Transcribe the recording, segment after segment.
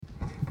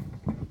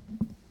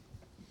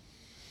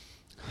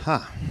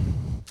Ha.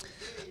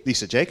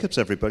 Lisa Jacobs,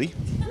 everybody.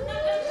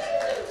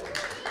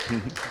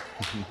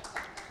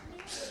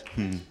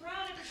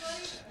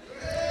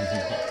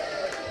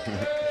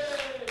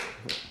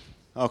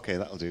 Okay,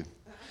 that'll do.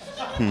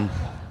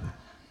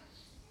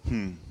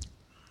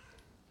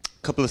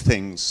 Couple of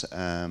things.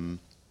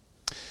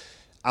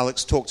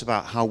 Alex talked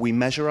about how we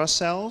measure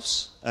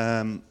ourselves.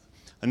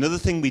 Another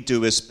thing we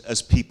do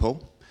as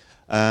people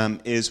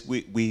is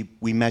we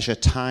measure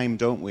time,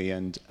 don't we?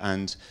 And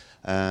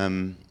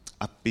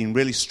I've been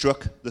really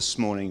struck this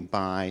morning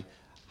by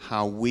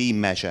how we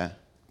measure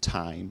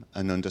time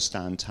and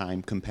understand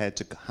time compared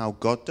to how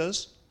God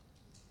does.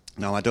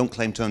 Now, I don't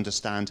claim to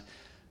understand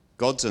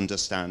God's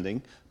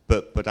understanding,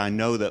 but I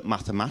know that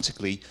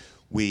mathematically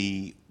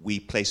we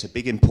place a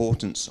big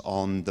importance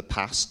on the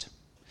past,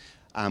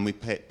 and we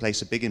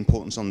place a big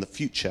importance on the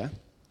future,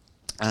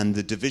 and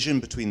the division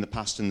between the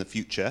past and the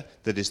future,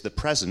 that is the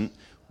present,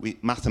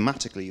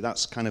 mathematically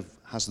that's kind of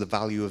has the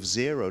value of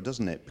 0,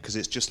 doesn't it? Because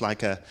it's just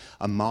like a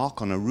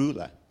mark on a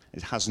ruler.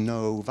 It has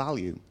no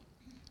value.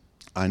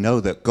 I know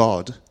that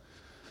God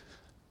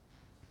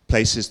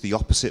places the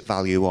opposite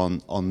value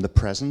on the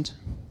present,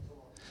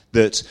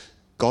 that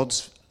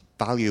God's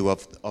value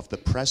of the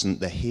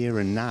present, the here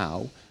and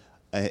now,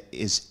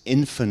 is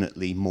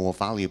infinitely more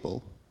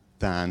valuable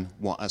than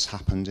what has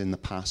happened in the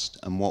past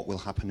and what will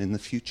happen in the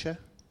future.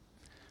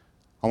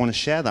 I want to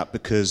share that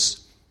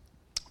because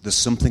there's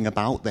something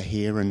about the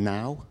here and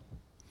now.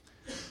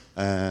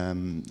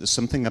 There's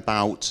something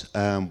about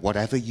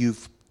whatever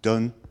you've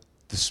done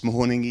this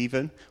morning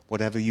even,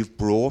 whatever you've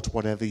brought,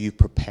 whatever you've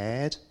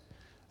prepared,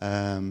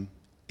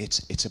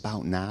 it's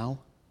about now.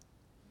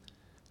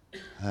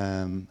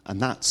 And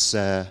that's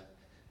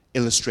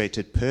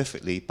illustrated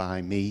perfectly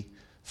by me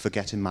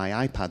forgetting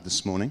my iPad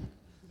this morning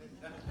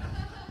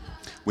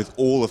with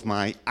all of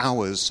my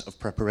hours of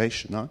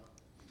preparation. Huh?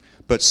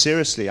 But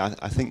seriously, I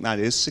think that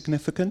is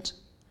significant.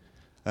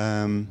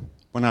 When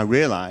I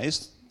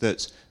realized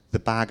that the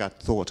bag I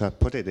thought I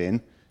put it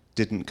in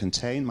didn't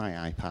contain my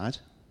iPad,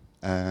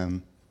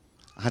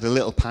 I had a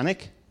little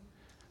panic.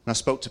 And I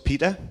spoke to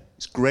Peter.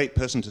 He's a great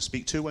person to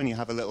speak to when you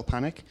have a little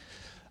panic.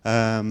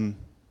 And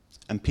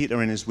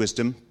Peter, in his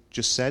wisdom,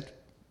 just said,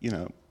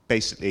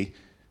 basically,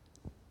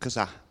 because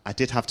I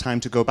did have time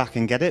to go back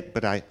and get it,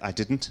 but I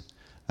didn't.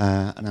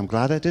 And I'm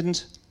glad I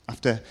didn't.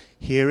 After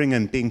hearing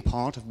and being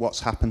part of what's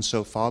happened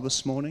so far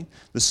this morning,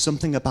 there's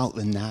something about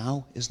the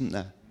now, isn't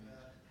there?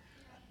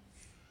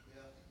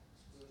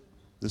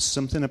 There's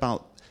something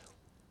about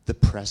the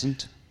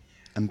present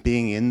and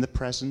being in the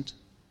present.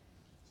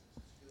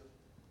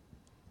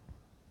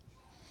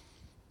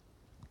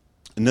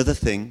 Another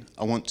thing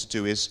I want to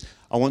do is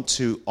I want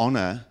to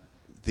honor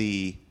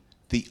the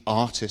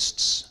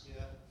artists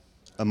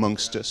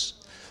amongst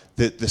us,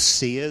 the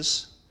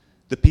seers,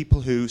 the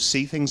people who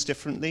see things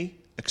differently,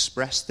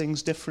 express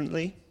things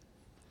differently.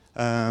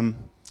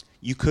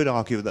 You could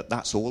argue that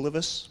that's all of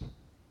us.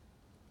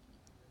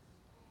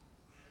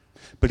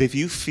 But if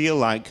you feel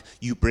like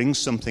you bring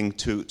something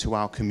to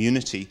our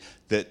community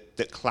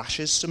that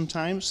clashes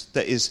sometimes,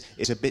 that is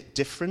a bit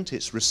different,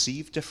 it's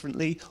received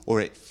differently,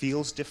 or it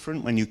feels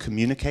different when you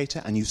communicate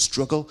it and you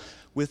struggle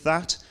with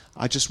that,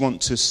 I just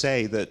want to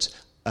say that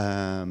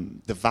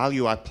the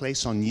value I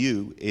place on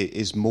you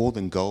is more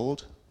than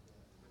gold.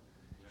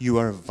 You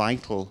are a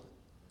vital,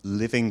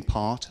 living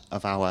part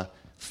of our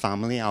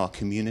family, our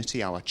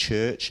community, our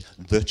church,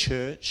 the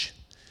church.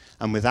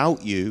 And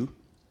without you,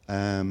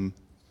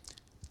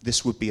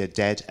 this would be a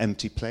dead,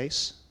 empty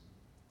place.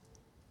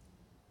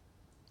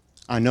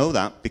 I know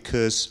that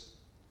because,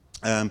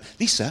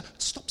 Lisa,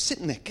 stop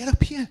sitting there, get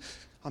up here.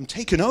 I'm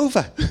taking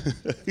over.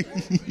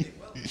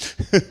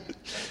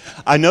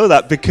 I know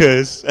that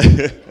because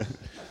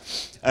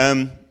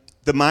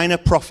the minor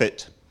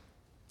prophet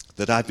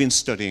that I've been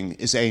studying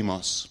is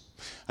Amos.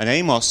 And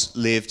Amos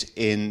lived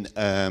in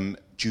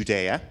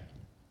Judea,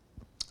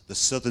 the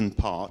southern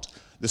part,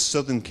 the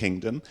southern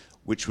kingdom,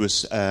 which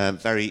was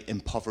very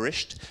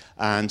impoverished,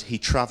 and he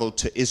traveled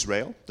to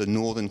Israel, the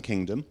northern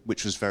kingdom,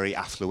 which was very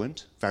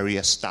affluent, very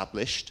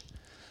established,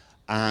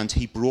 and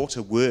he brought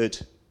a word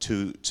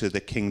to the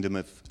kingdom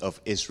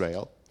of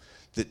Israel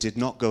that did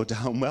not go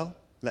down well,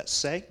 let's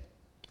say.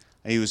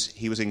 He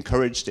was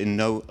encouraged in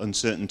no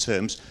uncertain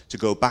terms to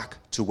go back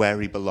to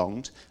where he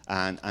belonged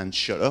and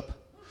shut up.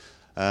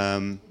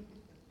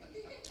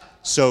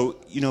 So,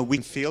 we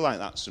can feel like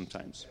that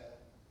sometimes.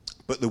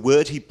 But the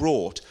word he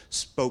brought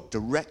spoke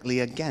directly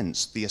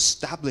against the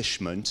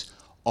establishment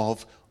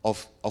of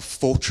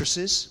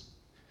fortresses.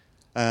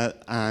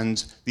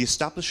 And the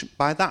establishment,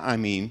 by that I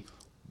mean,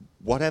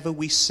 whatever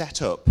we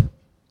set up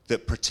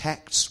that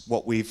protects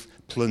what we've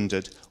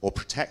plundered or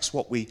protects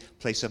what we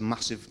place a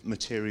massive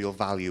material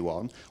value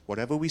on,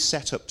 whatever we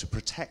set up to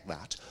protect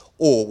that,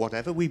 or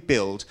whatever we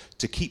build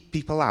to keep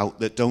people out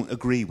that don't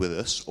agree with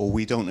us, or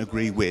we don't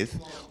agree with,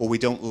 or we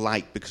don't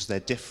like because they're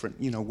different,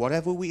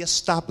 whatever we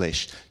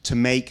establish to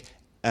make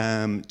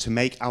to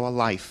make our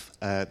life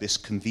this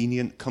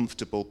convenient,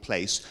 comfortable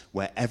place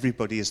where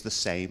everybody is the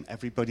same,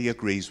 everybody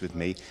agrees with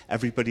me,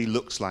 everybody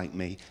looks like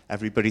me,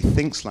 everybody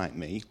thinks like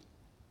me,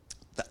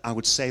 I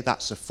would say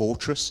that's a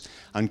fortress.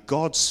 And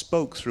God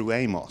spoke through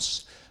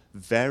Amos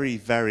very,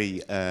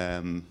 very,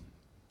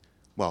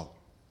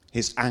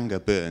 his anger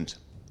burned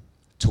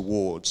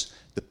towards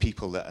the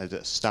people that had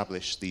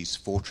established these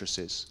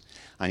fortresses.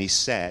 And he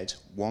said,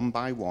 one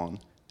by one,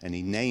 and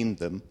he named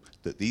them,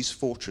 that these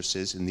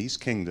fortresses in these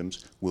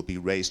kingdoms will be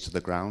razed to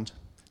the ground.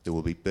 They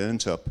will be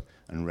burnt up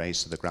and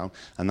razed to the ground.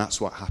 And that's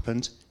what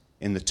happened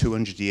in the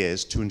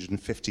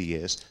 250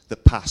 years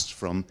that passed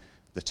from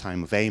the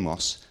time of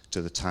Amos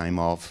to the time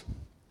of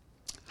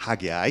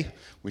Haggai,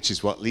 which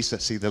is what Lisa,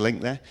 see the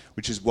link there?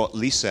 Which is what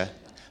Lisa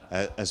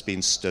has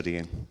been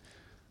studying.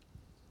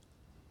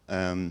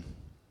 And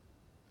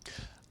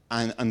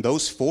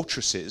those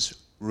fortresses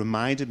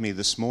reminded me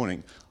this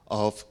morning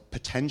of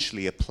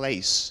potentially a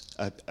place,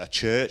 a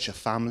church, a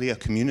family, a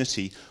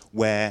community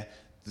where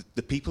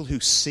the people who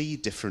see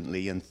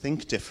differently and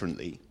think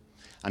differently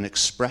and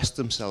express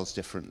themselves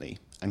differently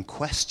and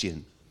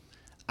question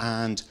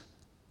and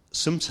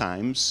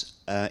sometimes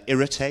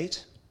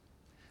irritate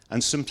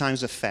and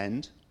sometimes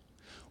offend,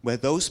 where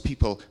those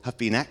people have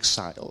been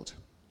exiled.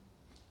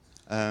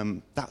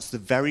 That's the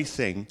very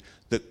thing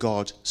that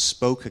God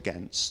spoke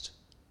against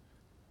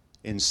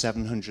in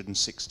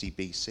 760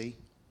 BC.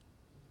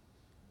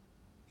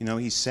 You know,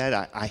 he said,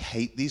 I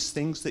hate these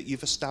things that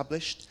you've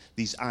established,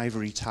 these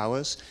ivory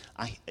towers.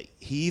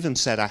 He even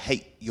said, I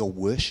hate your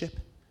worship.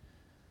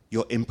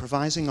 You're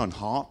improvising on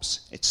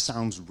harps. It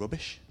sounds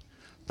rubbish.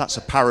 That's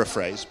a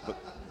paraphrase,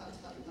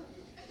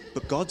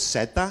 but God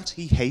said that.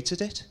 He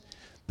hated it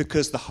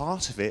because the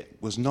heart of it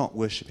was not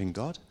worshiping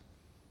God.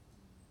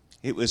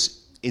 It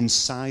was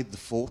inside the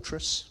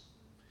fortress.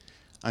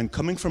 And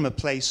coming from a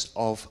place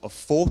of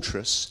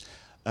fortress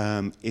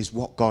is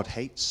what God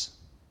hates.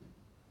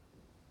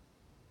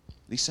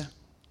 Lisa,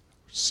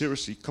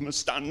 seriously, come and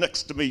stand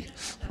next to me,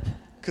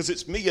 because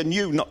it's me and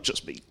you, not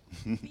just me.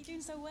 You're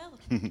doing so well.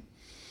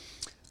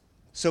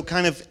 So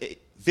kind of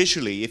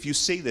visually, if you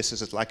see this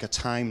as like a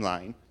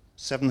timeline,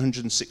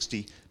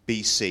 760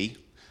 BC,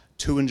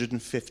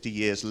 250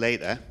 years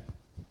later.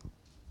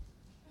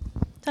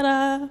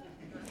 Ta-da!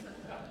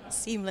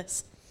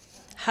 Seamless.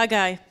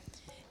 Haggai.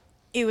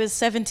 He was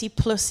 70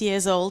 plus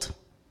years old,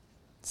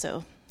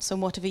 so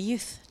somewhat of a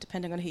youth,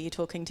 depending on who you're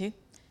talking to.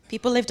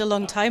 People lived a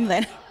long time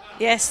then.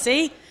 Yes,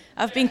 see?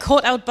 I've been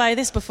caught out by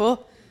this before.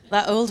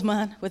 That old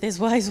man with his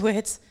wise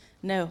words.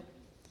 No.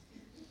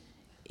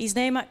 His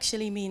name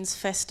actually means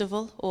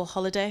festival or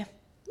holiday,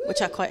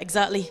 which are quite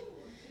exactly.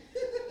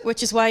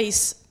 Which is why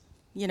his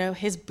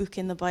book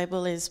in the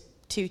Bible is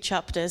 2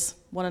 chapters,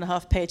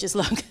 1.5 pages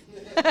long.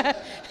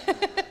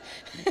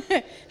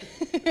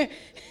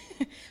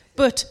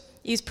 But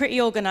he's pretty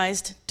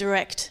organized,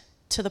 direct,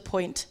 to the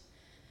point.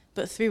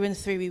 But through and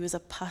through, he was a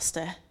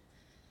pastor.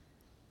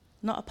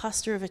 Not a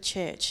pastor of a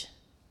church,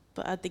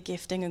 but had the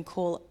gifting and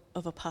call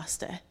of a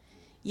pastor.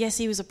 Yes,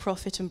 he was a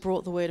prophet and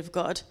brought the word of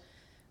God,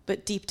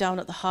 but deep down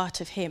at the heart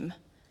of him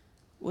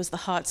was the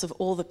hearts of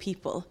all the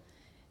people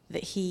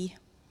that he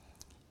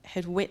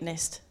had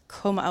witnessed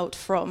come out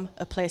from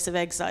a place of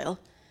exile.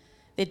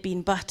 They'd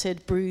been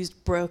battered,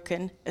 bruised,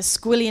 broken, a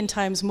squillion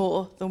times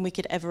more than we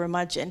could ever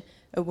imagine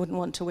and wouldn't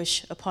want to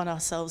wish upon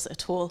ourselves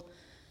at all.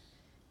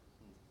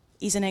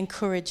 He's an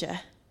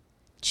encourager,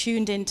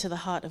 tuned into the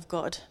heart of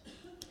God.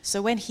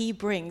 So when he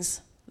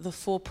brings the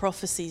 4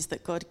 prophecies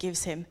that God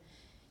gives him,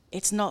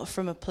 it's not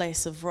from a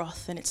place of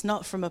wrath, and it's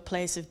not from a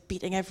place of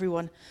beating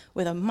everyone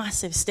with a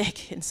massive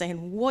stick and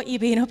saying, what you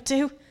been up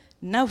to?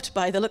 Nout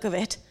by the look of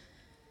it.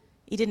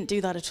 He didn't do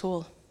that at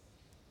all.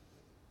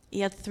 He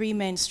had 3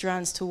 main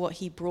strands to what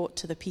he brought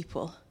to the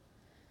people.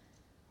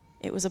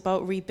 It was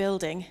about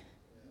rebuilding,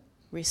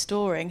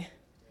 restoring,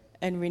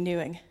 and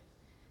renewing.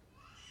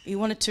 He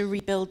wanted to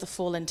rebuild the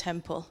fallen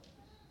temple.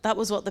 That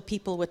was what the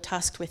people were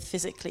tasked with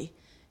physically,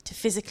 to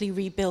physically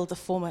rebuild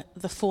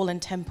the fallen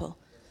temple,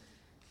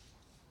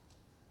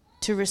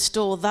 to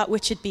restore that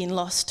which had been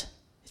lost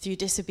through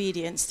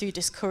disobedience, through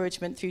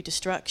discouragement, through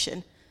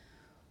distraction,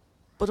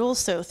 but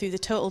also through the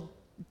total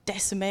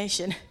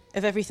decimation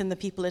of everything the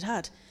people had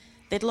had.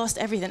 They'd lost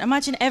everything.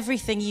 Imagine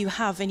everything you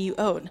have and you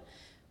own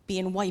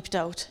being wiped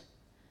out.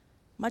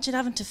 Imagine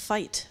having to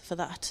fight for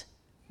that.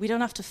 We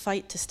don't have to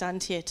fight to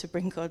stand here to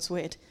bring God's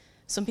word.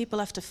 Some people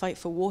have to fight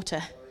for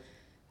water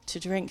to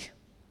drink.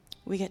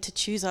 We get to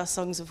choose our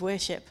songs of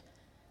worship.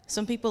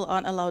 Some people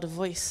aren't allowed a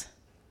voice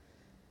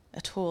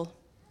at all.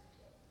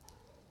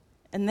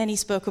 And then he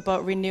spoke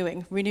about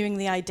renewing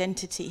the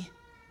identity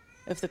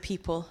of the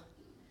people,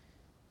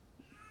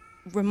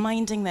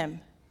 reminding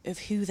them of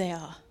who they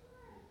are.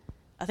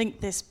 I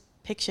think this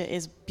picture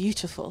is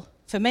beautiful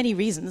for many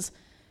reasons,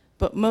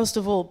 but most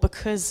of all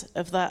because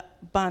of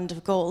that band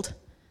of gold.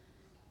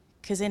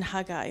 Because in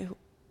Haggai,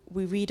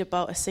 we read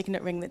about a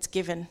signet ring that's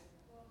given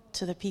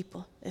to the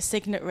people, a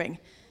signet ring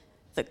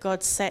that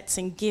God sets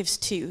and gives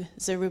to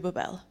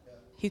Zerubbabel,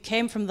 who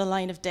came from the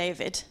line of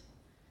David,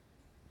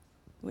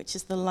 which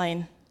is the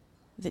line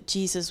that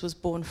Jesus was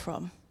born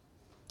from.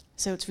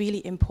 So it's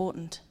really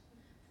important.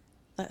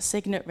 That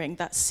signet ring,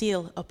 that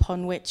seal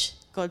upon which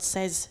God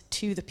says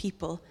to the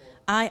people,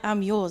 I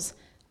am yours,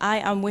 I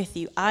am with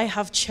you, I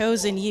have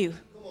chosen you.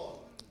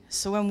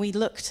 So when we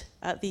looked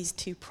at these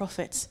two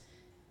prophets,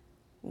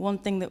 one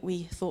thing that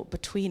we thought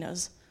between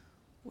us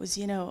was,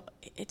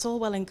 it's all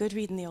well and good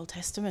reading the Old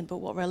Testament, but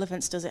what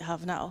relevance does it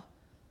have now?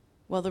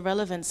 Well, the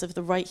relevance of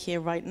the right here,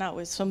 right now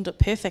is summed up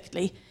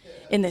perfectly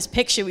in this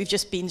picture we've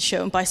just been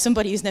shown by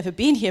somebody who's never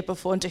been here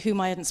before and to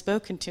whom I hadn't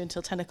spoken to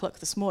until 10 o'clock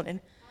this morning.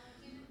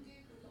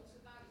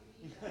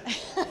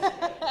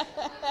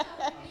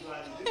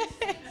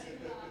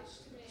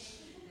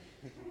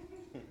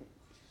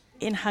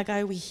 In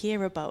Haggai, we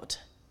hear about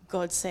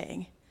God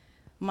saying,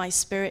 my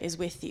spirit is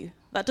with you.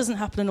 That doesn't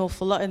happen an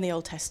awful lot in the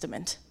Old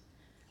Testament.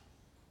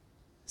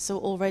 So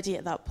already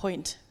at that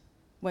point,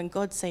 when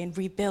God's saying,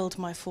 rebuild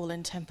my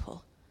fallen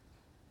temple,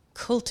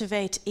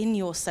 cultivate in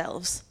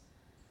yourselves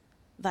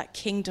that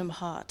kingdom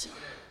heart,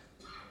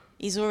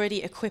 he's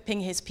already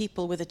equipping his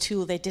people with a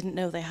tool they didn't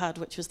know they had,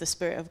 which was the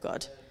Spirit of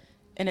God.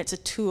 And it's a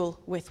tool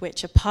with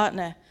which, a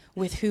partner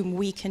with whom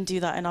we can do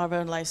that in our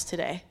own lives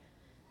today.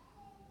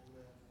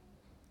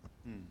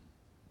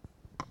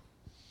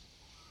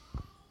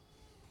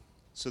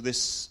 So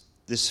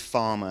this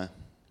farmer,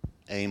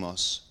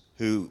 Amos,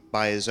 who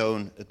by his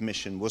own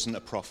admission wasn't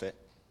a prophet,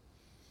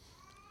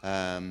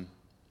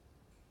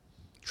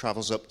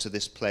 travels up to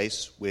this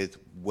place with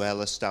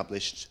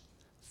well-established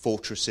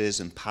fortresses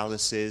and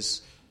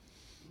palaces,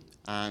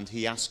 and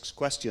he asks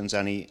questions,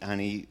 and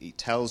he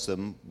tells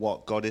them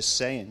what God is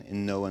saying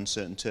in no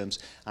uncertain terms.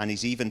 And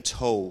he's even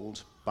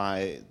told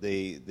by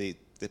the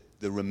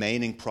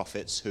remaining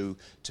prophets who,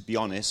 to be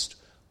honest,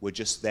 were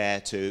just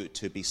there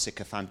to be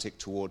sycophantic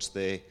towards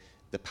the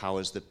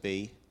powers that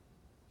be.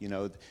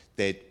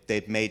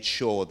 They'd made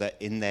sure that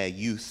in their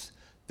youth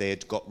they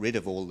had got rid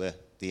of all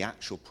the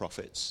actual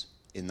prophets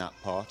in that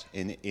part,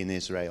 in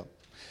Israel.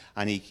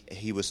 And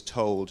he was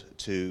told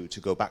to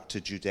go back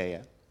to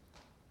Judea.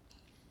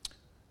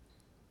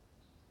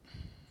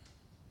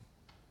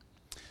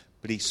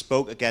 But he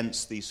spoke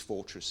against these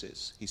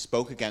fortresses. He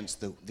spoke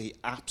against the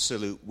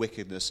absolute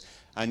wickedness.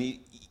 And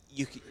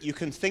you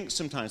can think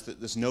sometimes that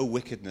there's no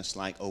wickedness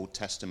like Old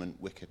Testament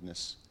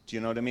wickedness. Do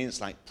you know what I mean?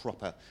 It's like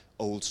proper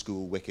old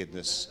school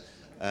wickedness.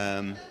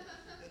 But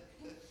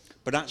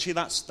actually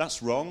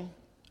that's wrong.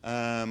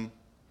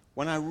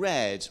 When I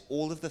read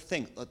all of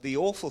the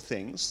awful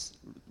things,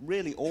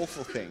 really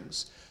awful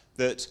things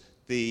that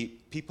the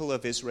people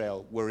of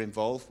Israel were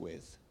involved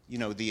with,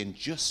 the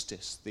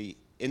injustice, the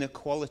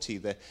inequality,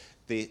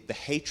 the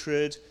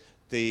hatred,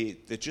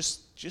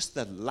 just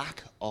the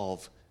lack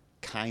of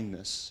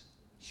kindness,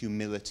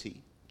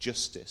 humility,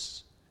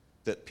 justice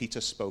that Peter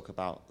spoke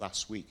about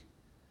last week.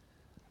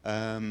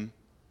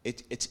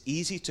 It's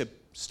easy to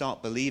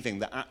start believing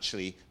that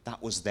actually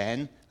that was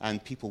then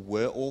and people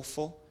were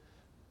awful,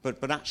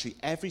 but actually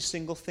every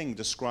single thing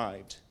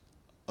described,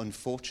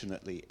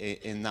 unfortunately,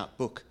 in that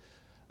book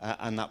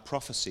and that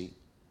prophecy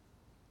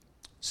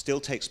still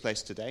takes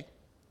place today.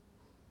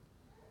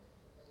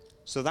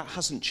 So that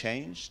hasn't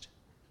changed.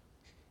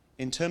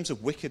 In terms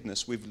of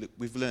wickedness,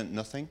 we've learned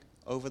nothing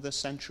over the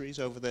centuries,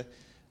 over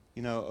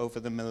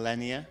the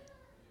millennia.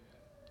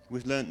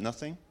 We've learned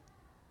nothing.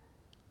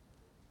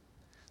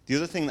 The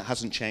other thing that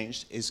hasn't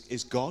changed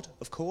is God,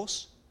 of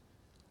course.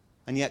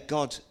 And yet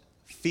God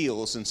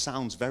feels and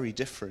sounds very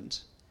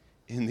different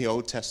in the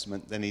Old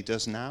Testament than he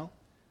does now.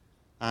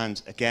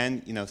 And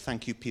again,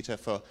 thank you, Peter,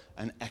 for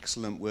an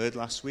excellent word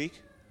last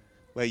week,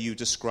 where you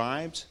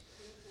described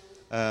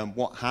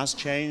what has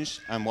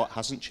changed and what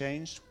hasn't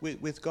changed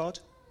with God.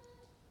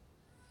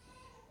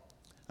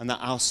 And that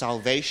our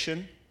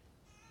salvation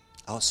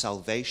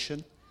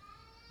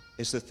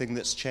is the thing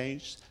that's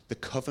changed. The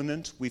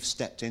covenant we've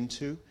stepped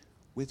into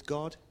with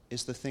God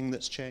is the thing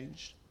that's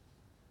changed.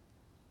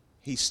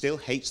 He still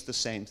hates the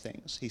same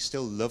things. He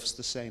still loves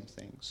the same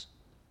things.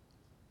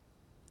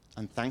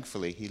 And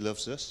thankfully, he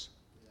loves us.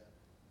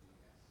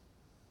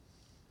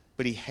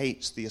 But he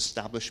hates the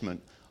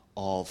establishment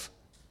of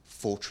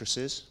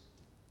fortresses.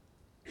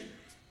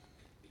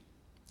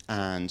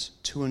 And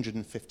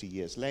 250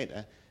 years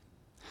later,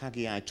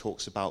 Haggai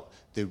talks about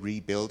the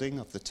rebuilding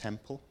of the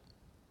temple.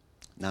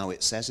 Now,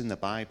 it says in the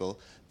Bible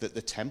that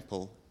the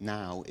temple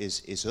now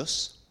is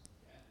us.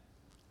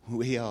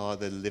 We are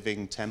the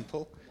living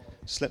temple.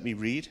 Just let me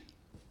read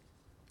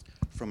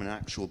from an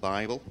actual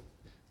Bible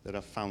that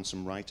I've found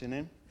some writing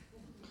in.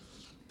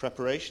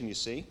 Preparation, you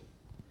see.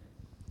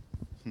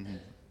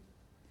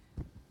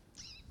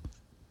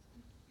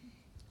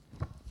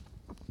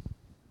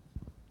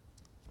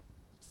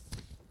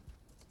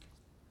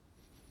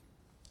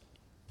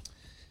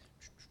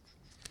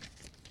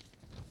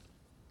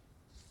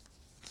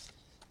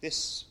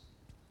 This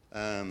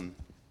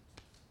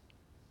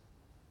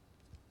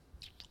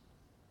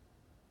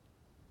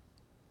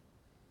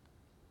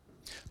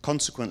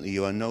consequently,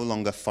 you are no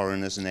longer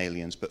foreigners and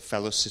aliens, but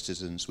fellow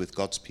citizens with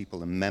God's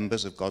people and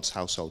members of God's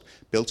household,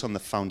 built on the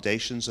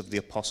foundations of the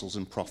apostles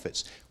and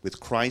prophets,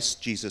 with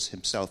Christ Jesus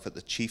himself at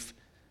the chief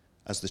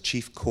as the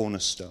chief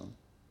cornerstone.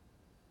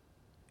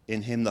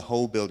 In him the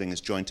whole building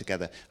is joined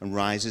together and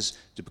rises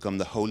to become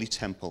the holy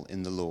temple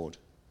in the Lord.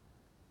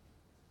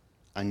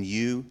 And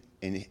you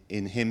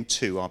in him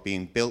too are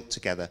being built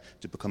together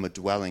to become a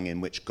dwelling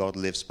in which God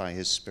lives by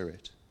his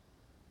Spirit.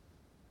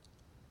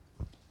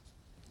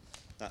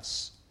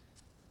 That's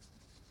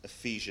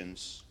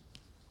Ephesians.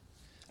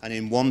 And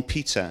in 1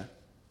 Peter,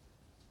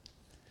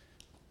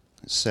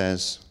 it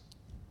says,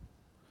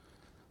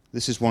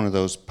 this is one of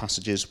those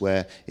passages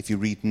where if you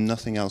read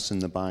nothing else in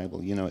the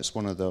Bible, you know it's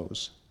one of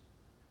those.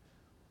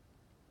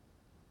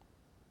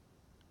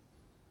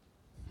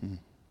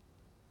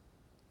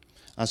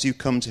 As you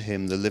come to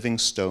him, the living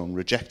stone,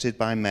 rejected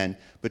by men,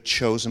 but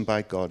chosen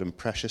by God and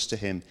precious to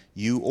him,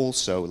 you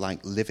also, like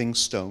living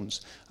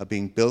stones, are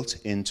being built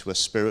into a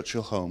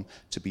spiritual home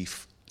to be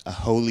a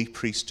holy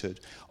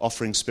priesthood,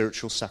 offering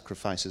spiritual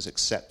sacrifices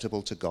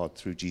acceptable to God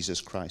through Jesus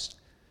Christ.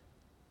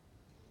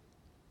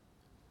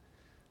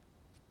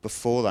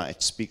 Before that,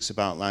 it speaks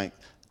about like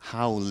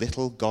how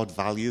little God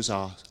values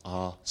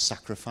our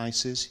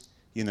sacrifices,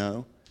 you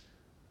know,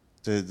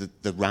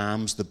 the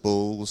rams, the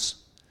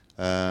bulls.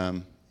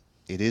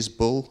 It is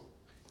bull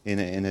in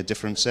a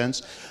different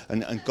sense.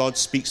 And God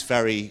speaks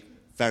very,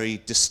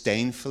 very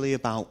disdainfully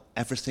about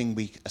everything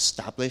we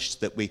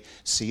established that we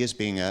see as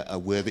being a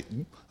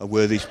worthy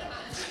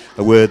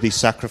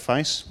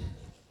sacrifice.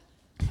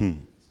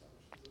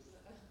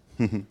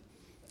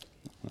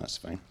 That's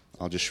fine.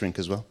 I'll just shrink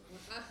as well.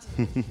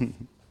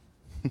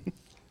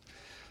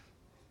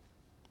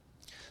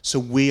 So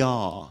we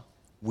are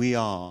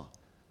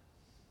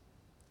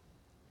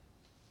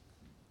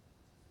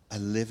a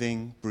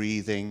living,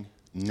 breathing,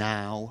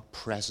 now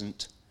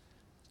present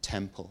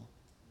temple.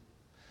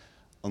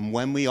 And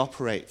when we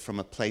operate from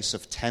a place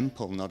of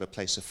temple, not a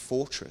place of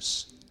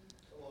fortress,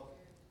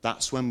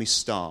 that's when we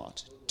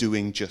start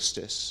doing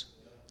justice,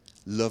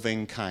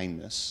 loving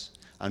kindness,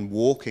 and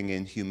walking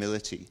in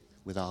humility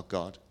with our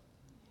God.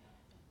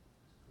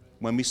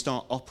 When we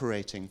start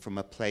operating from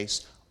a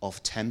place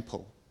of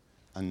temple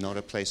and not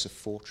a place of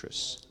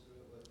fortress,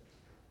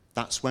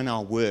 that's when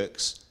our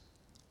works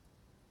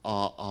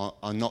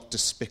are not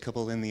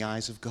despicable in the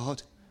eyes of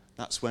God.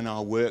 That's when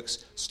our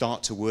works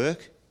start to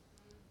work.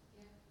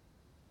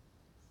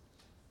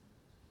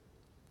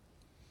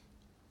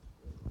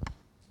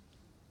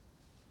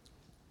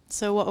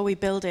 So what are we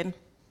building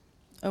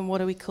and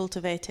what are we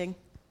cultivating?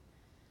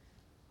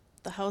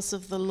 The house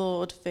of the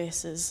Lord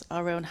versus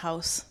our own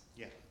house,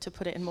 to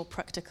put it in more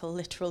practical,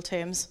 literal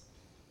terms.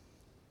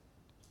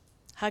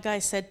 Haggai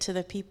said to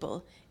the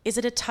people, "Is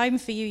it a time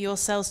for you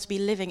yourselves to be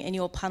living in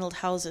your panelled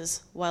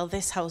houses while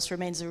this house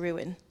remains a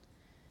ruin?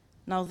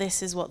 Now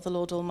this is what the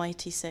Lord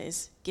Almighty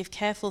says. Give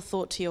careful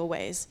thought to your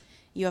ways.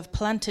 You have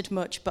planted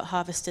much but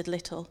harvested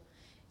little.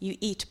 You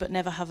eat but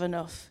never have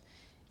enough.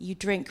 You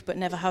drink but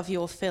never have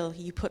your fill.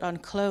 You put on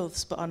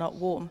clothes but are not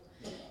warm.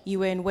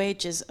 You earn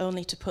wages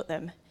only to put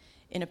them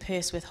in a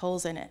purse with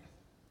holes in it."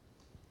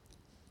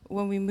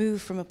 When we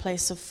move from a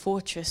place of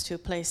fortress to a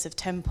place of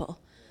temple,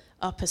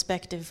 our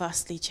perspective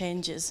vastly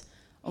changes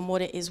on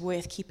what it is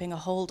worth keeping a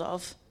hold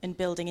of and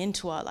building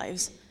into our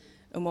lives,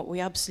 and what we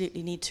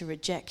absolutely need to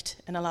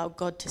reject and allow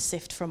God to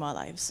sift from our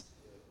lives.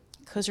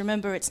 Because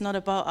remember, it's not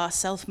about our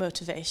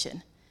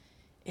self-motivation.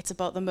 It's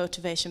about the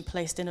motivation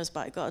placed in us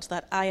by God,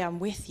 that I am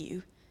with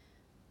you.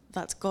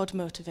 That's God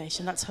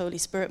motivation. That's Holy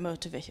Spirit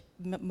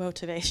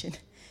motivation.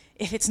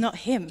 If it's not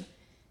him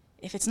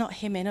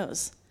in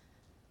us,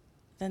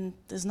 then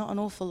there's not an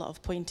awful lot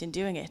of point in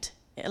doing it.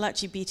 It'll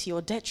actually be to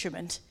your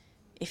detriment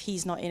if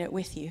he's not in it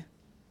with you.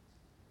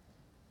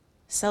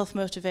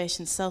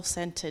 Self-motivation,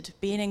 self-centered,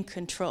 being in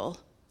control.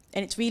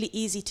 And it's really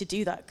easy to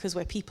do that because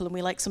we're people and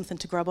we like something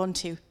to grab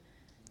onto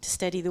to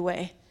steady the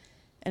way.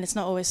 And it's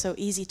not always so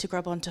easy to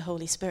grab onto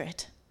Holy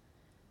Spirit.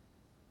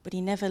 But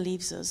he never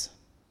leaves us.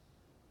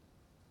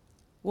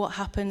 What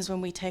happens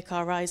when we take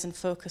our eyes and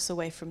focus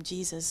away from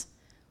Jesus?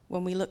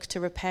 When we look to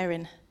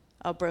repairing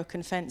our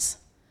broken fence?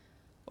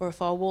 Or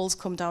if our walls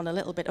come down a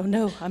little bit, oh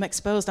no, I'm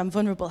exposed, I'm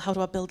vulnerable, how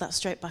do I build that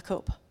straight back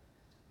up?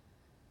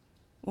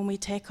 When we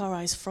take our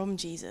eyes from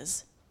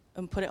Jesus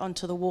and put it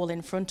onto the wall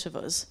in front of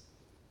us,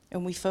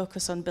 and we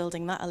focus on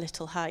building that a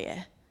little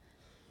higher,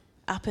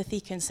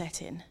 apathy can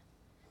set in,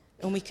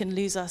 and we can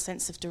lose our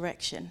sense of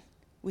direction.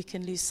 We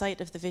can lose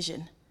sight of the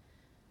vision.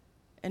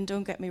 And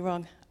don't get me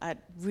wrong, I'm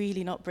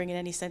really not bringing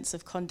any sense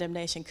of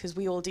condemnation, because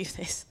we all do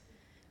this.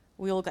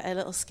 We all get a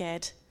little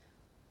scared.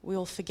 We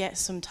all forget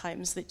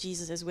sometimes that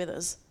Jesus is with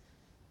us,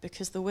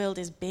 because the world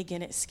is big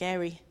and it's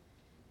scary,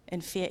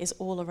 and fear is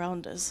all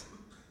around us.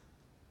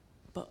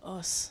 But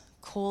us,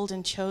 called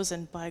and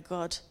chosen by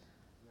God,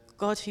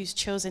 God who's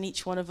chosen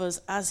each one of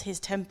us as his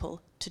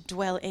temple to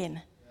dwell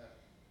in,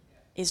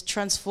 is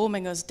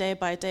transforming us day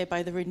by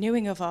the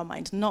renewing of our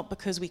mind, not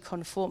because we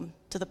conform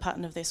to the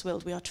pattern of this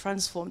world. We are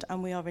transformed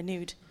and we are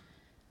renewed.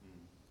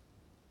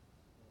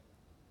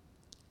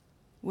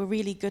 We're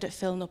really good at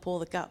filling up all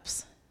the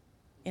gaps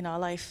in our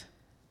life.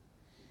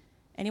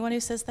 Anyone who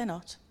says they're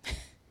not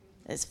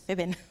is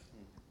fibbing.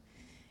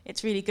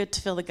 it's really good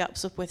to fill the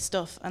gaps up with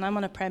stuff. And I'm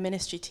on a prayer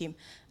ministry team,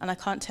 and I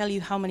can't tell you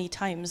how many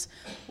times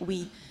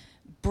we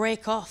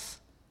break off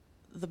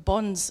the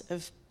bonds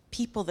of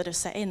people that have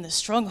set in, the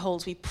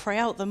strongholds. We pray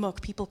out the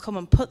muck. People come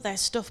and put their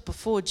stuff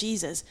before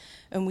Jesus,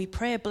 and we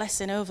pray a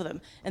blessing over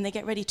them, and they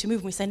get ready to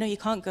move, and we say, no, you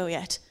can't go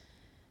yet.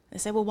 They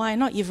say, well, why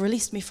not? You've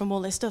released me from all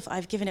this stuff.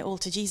 I've given it all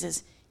to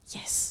Jesus.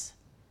 Yes,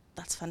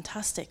 that's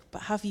fantastic.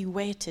 But have you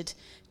waited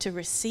to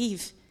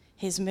receive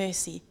his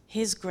mercy,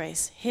 his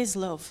grace, his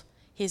love,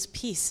 his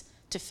peace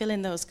to fill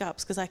in those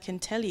gaps? Because I can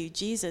tell you,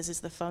 Jesus is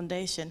the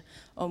foundation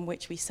on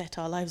which we set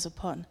our lives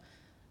upon,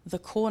 the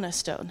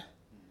cornerstone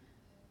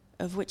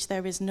of which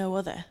there is no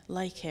other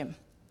like him.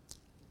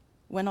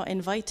 We're not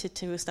invited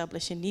to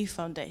establish a new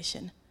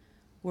foundation.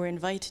 We're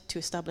invited to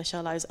establish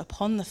our lives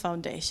upon the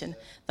foundation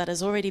that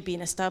has already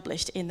been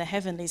established in the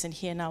heavenlies and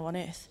here now on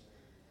earth.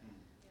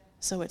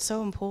 So it's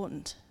so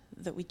important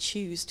that we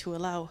choose to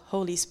allow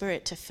Holy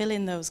Spirit to fill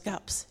in those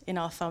gaps in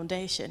our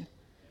foundation,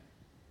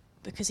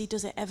 because he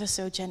does it ever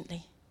so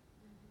gently.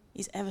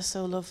 He's ever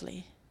so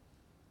lovely.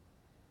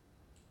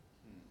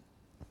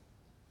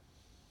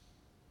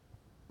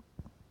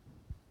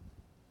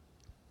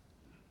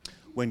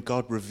 When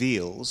God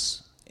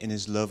reveals in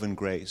his love and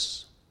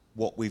grace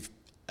what we've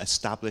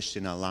established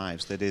in our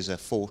lives, that is a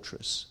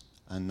fortress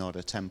and not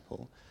a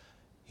temple,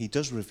 he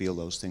does reveal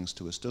those things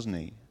to us, doesn't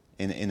he?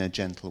 In a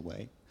gentle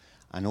way.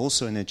 And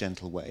also in a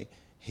gentle way,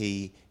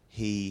 he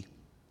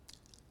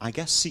I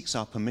guess, seeks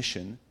our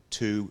permission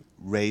to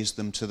raze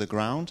them to the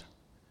ground,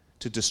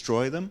 to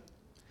destroy them.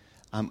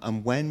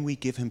 And when we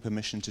give him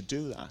permission to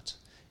do that,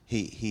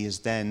 he is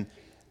then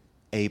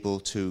able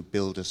to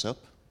build us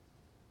up.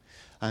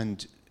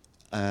 And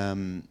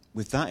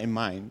with that in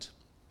mind,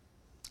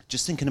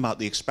 just thinking about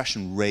the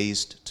expression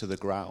raised to the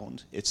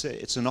ground, it's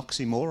an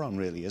oxymoron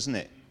really, isn't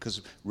it?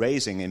 Because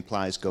raising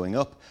implies going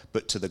up,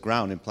 but to the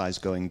ground implies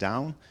going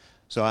down.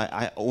 So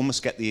I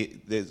almost get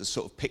the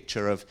sort of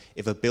picture of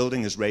if a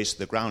building is raised to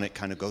the ground, it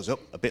kind of goes up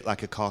a bit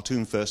like a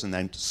cartoon first and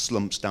then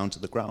slumps down to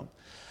the ground.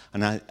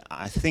 And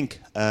I think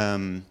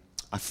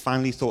I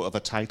finally thought of a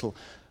title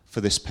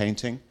for this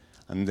painting,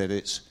 and that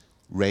it's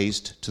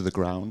Raised to the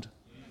Ground.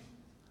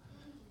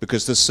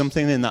 Because there's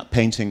something in that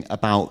painting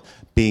about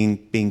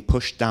being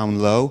pushed down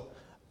low,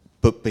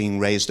 but being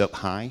raised up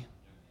high,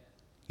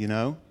 you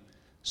know?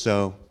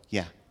 So,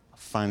 yeah, I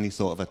finally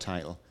thought of a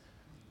title,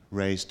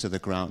 Raised to the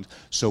Ground.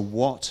 So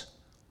what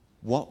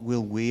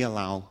will we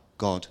allow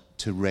God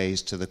to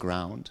raise to the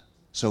ground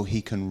so he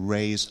can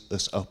raise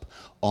us up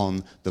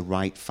on the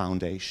right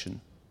foundation?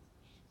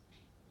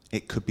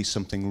 It could be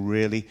something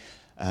really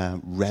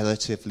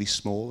relatively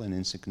small and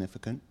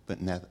insignificant, but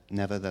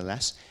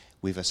nevertheless,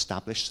 we've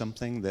established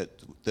something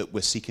that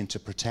we're seeking to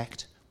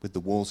protect with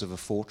the walls of a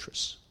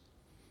fortress.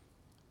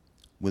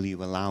 Will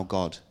you allow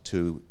God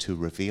to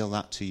reveal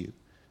that to you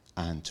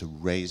and to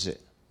raise it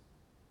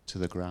to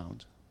the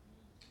ground?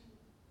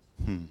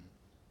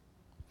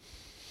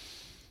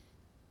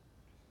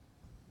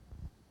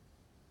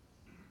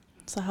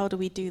 So how do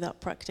we do that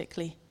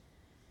practically?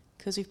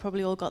 Because we've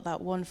probably all got that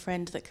one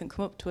friend that can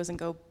come up to us and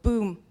go,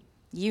 boom,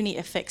 you need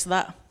to fix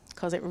that,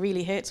 because it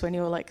really hurts when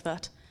you're like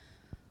that.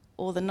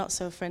 Or the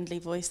not-so-friendly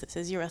voice that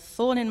says, you're a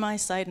thorn in my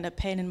side and a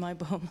pain in my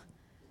bum.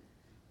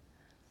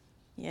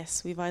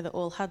 Yes, we've either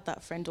all had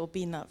that friend or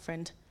been that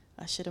friend,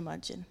 I should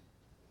imagine.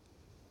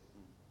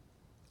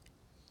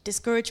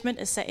 Discouragement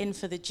is set in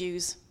for the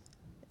Jews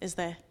as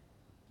they're,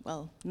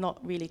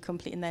 not really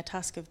completing their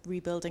task of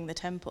rebuilding the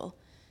temple.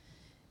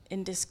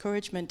 And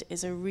discouragement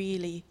is a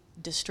really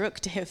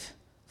destructive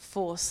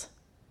force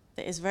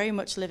that is very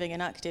much living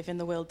and active in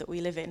the world that we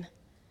live in.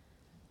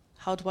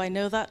 How do I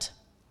know that?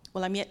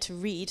 Well, I'm yet to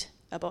read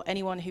about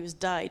anyone who's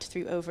died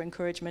through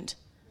over-encouragement.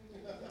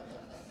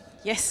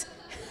 Yes.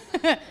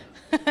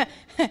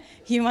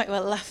 You might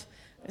well laugh.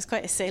 It's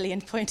quite a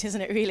salient point,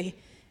 isn't it, really?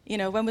 You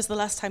know, when was the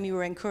last time you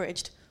were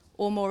encouraged?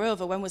 Or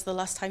moreover, when was the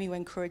last time you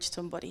encouraged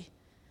somebody?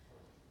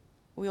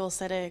 We all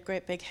said a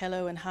great big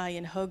hello and hi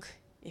and hug,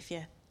 if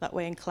you're that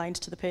way inclined,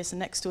 to the person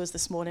next to us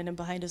this morning and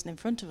behind us and in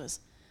front of us.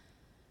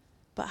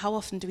 But how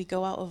often do we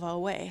go out of our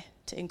way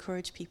to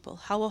encourage people?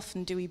 How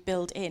often do we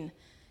build in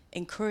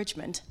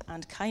encouragement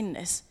and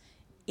kindness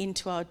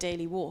into our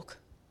daily walk?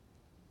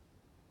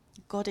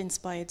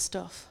 God-inspired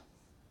stuff.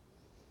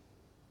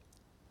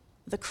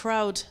 The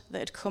crowd that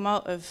had come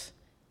out of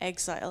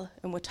exile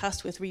and were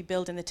tasked with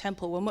rebuilding the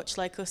temple were much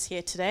like us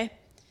here today.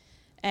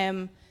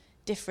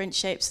 Different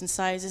shapes and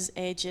sizes,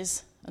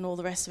 ages, and all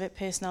the rest of it,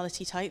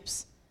 personality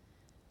types.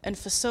 And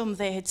for some,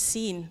 they had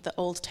seen the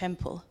old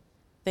temple.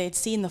 They had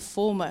seen the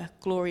former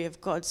glory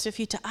of God. So if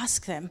you were to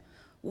ask them,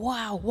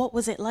 wow, what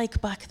was it like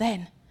back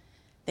then?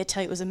 They'd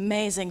tell you it was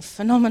amazing,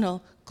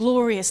 phenomenal,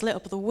 glorious, lit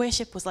up. The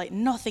worship was like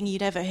nothing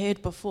you'd ever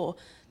heard before.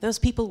 Those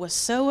people were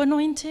so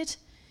anointed.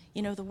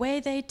 You know, the way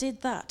they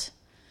did that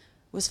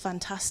was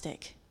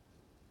fantastic.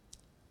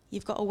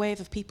 You've got a wave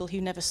of people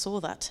who never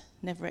saw that,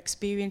 never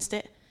experienced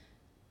it,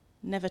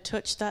 never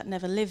touched that,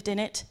 never lived in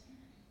it,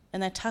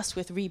 and they're tasked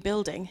with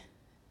rebuilding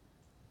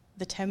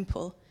the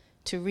temple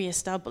to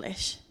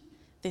reestablish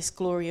this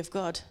glory of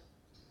God.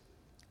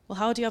 Well,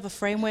 how do you have a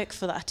framework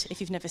for that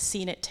if you've never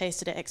seen it,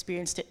 tasted it,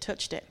 experienced it,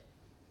 touched it?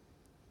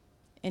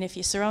 And if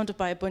you're surrounded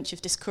by a bunch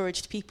of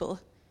discouraged people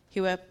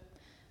who are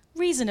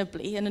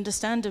reasonably and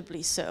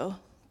understandably so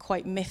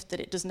quite miffed that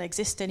it doesn't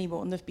exist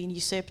anymore and they've been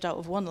usurped out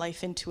of one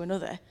life into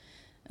another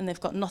and they've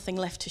got nothing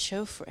left to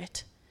show for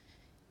it,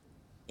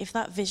 if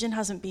that vision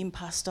hasn't been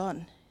passed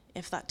on,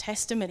 if that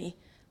testimony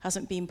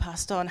hasn't been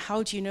passed on,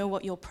 how do you know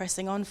what you're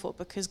pressing on for?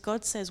 Because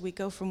God says we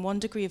go from one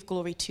degree of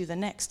glory to the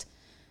next.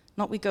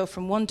 Not we go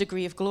from one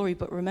degree of glory,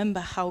 but remember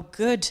how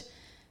good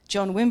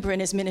John Wimber and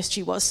his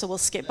ministry was, so we'll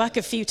skip back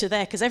a few to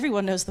there, because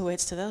everyone knows the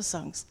words to those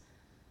songs.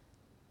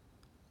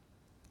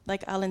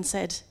 Like Alan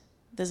said,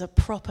 there's a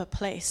proper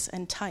place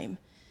and time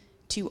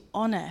to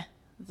honour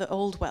the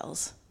old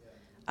wells.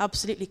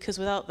 Absolutely, because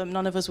without them,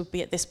 none of us would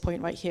be at this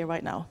point right here,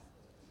 right now.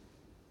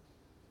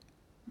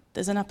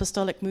 There's an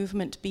apostolic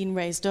movement being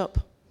raised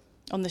up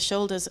on the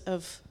shoulders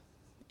of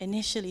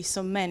initially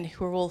some men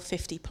who are all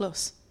 50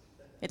 plus.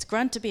 It's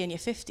grand to be in your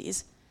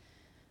 50s,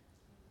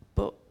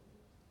 but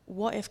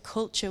what if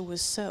culture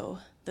was so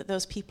that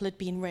those people had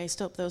been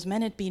raised up, those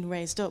men had been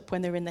raised up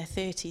when they were in their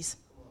 30s?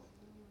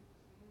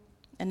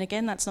 And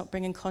again, that's not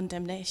bringing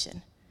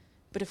condemnation,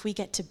 but if we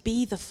get to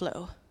be the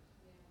flow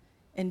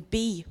and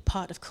be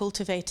part of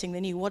cultivating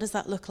the new, what does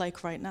that look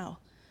like right now?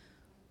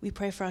 We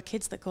pray for our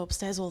kids that go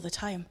upstairs all the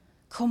time.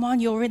 Come on,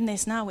 you're in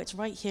this now. It's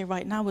right here,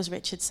 right now, as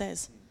Richard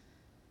says.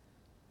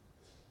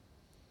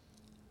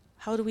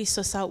 How do we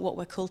suss out what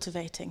we're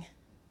cultivating?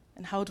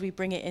 And how do we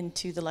bring it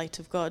into the light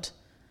of God?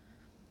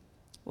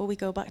 Well, we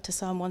go back to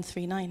Psalm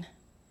 139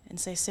 and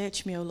say,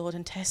 search me, O Lord,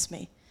 and test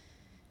me.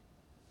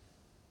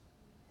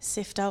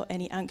 Sift out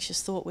any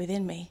anxious thought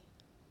within me.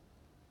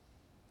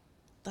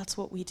 That's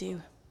what we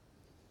do.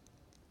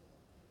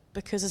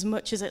 Because as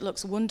much as it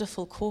looks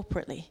wonderful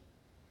corporately,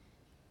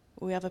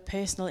 we have a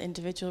personal,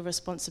 individual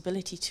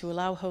responsibility to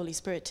allow Holy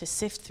Spirit to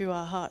sift through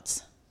our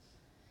hearts,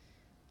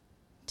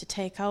 to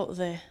take out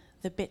the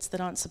bits that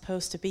aren't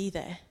supposed to be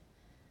there,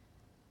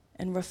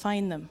 and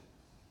refine them,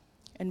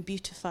 and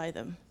beautify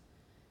them,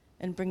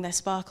 and bring their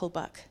sparkle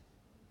back,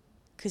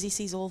 because he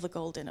sees all the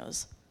gold in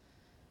us.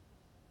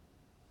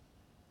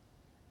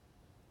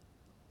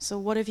 So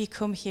what have you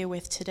come here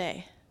with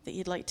today that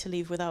you'd like to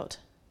leave without?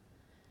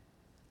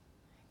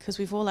 Because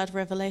we've all had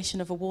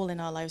revelation of a wall in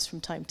our lives from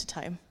time to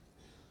time.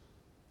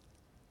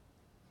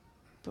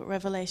 But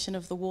revelation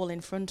of the wall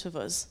in front of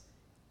us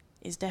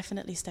is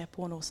definitely step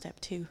 1 or step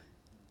 2.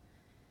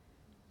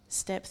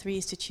 Step 3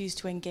 is to choose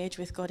to engage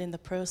with God in the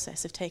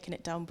process of taking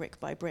it down brick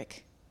by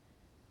brick.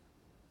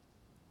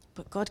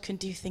 But God can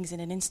do things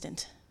in an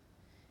instant.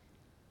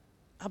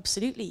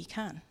 Absolutely, he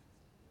can.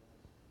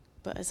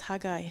 But as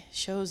Haggai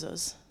shows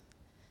us,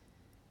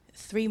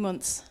 3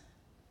 months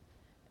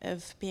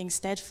of being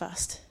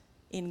steadfast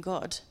in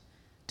God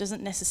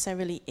doesn't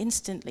necessarily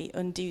instantly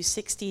undo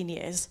 16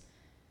 years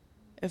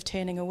of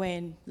turning away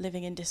and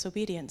living in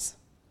disobedience.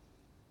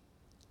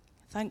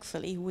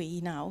 Thankfully,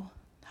 we now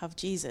have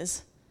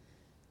Jesus,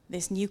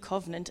 this new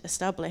covenant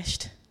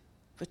established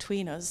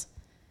between us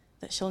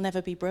that shall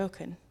never be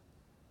broken.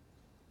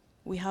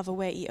 We have a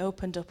way, he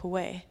opened up a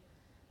way,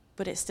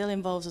 but it still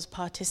involves us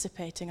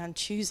participating and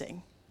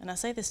choosing. And I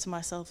say this to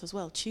myself as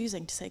well,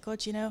 choosing to say,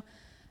 God, you know,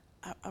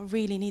 I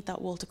really need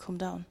that wall to come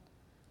down.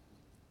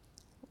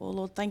 Oh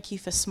Lord, thank you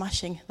for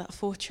smashing that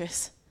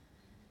fortress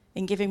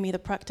in giving me the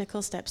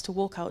practical steps to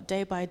walk out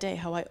day by day,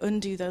 how I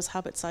undo those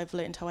habits I've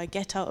learned, how I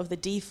get out of the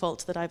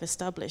default that I've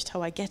established,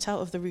 how I get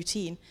out of the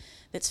routine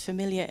that's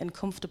familiar and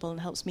comfortable and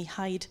helps me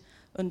hide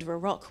under a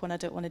rock when I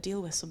don't want to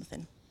deal with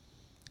something.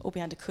 Or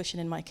behind a cushion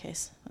in my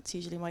case. That's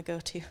usually my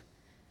go-to.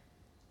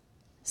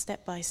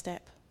 Step by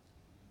step.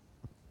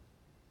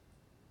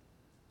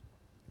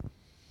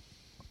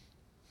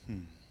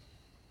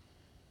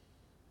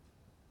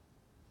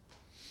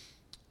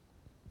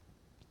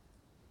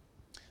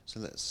 So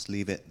let's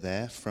leave it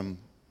there from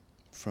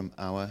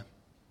our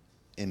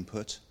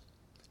input.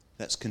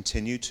 Let's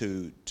continue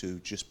to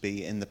just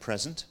be in the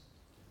present,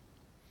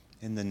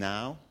 in the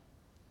now,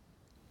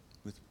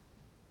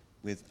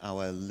 with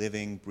our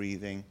living,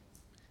 breathing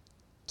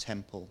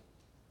temple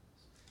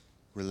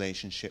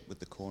relationship with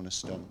the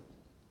cornerstone.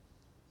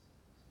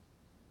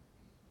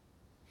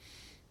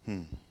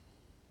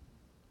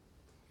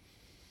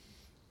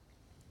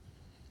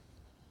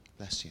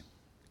 Bless you.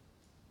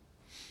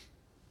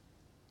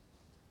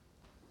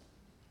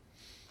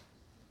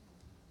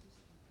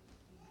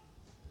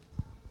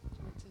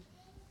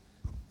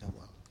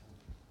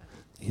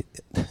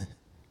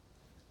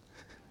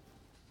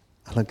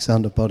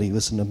 Alexander Boddy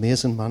was an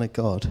amazing man of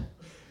God.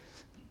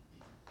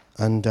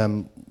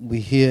 And we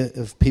hear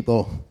of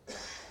people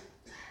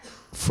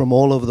from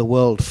all over the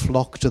world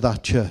flock to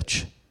that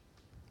church.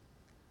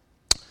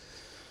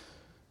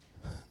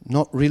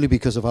 Not really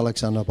because of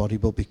Alexander Boddy,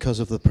 but because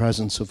of the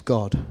presence of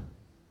God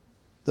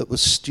that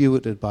was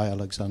stewarded by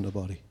Alexander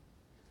Boddy.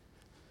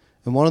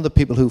 And one of the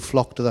people who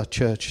flocked to that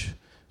church,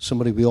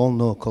 somebody we all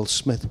know called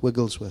Smith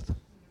Wigglesworth.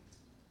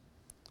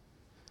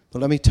 But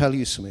let me tell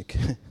you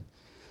something.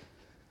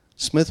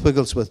 Smith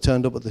Wigglesworth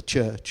turned up at the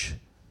church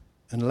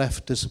and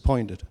left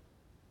disappointed.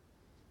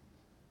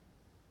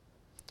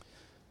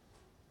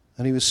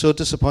 And he was so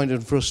disappointed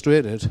and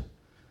frustrated,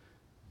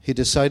 he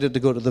decided to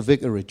go to the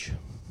vicarage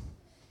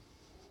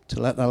to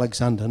let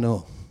Alexander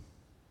know.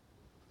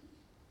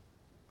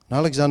 And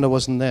Alexander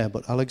wasn't there,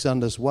 but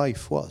Alexander's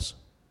wife was.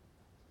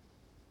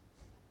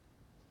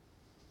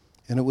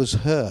 And it was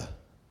her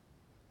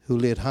who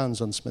laid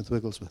hands on Smith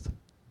Wigglesworth.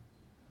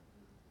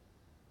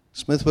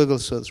 Smith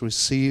Wigglesworth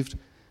received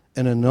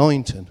an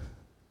anointing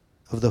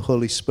of the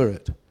Holy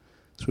Spirit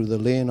through the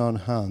laying on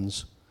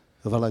hands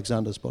of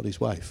Alexander's body's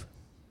wife.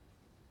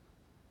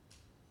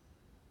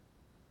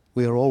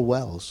 We are all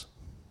wells.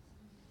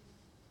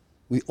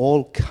 We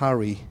all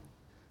carry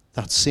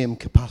that same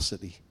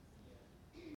capacity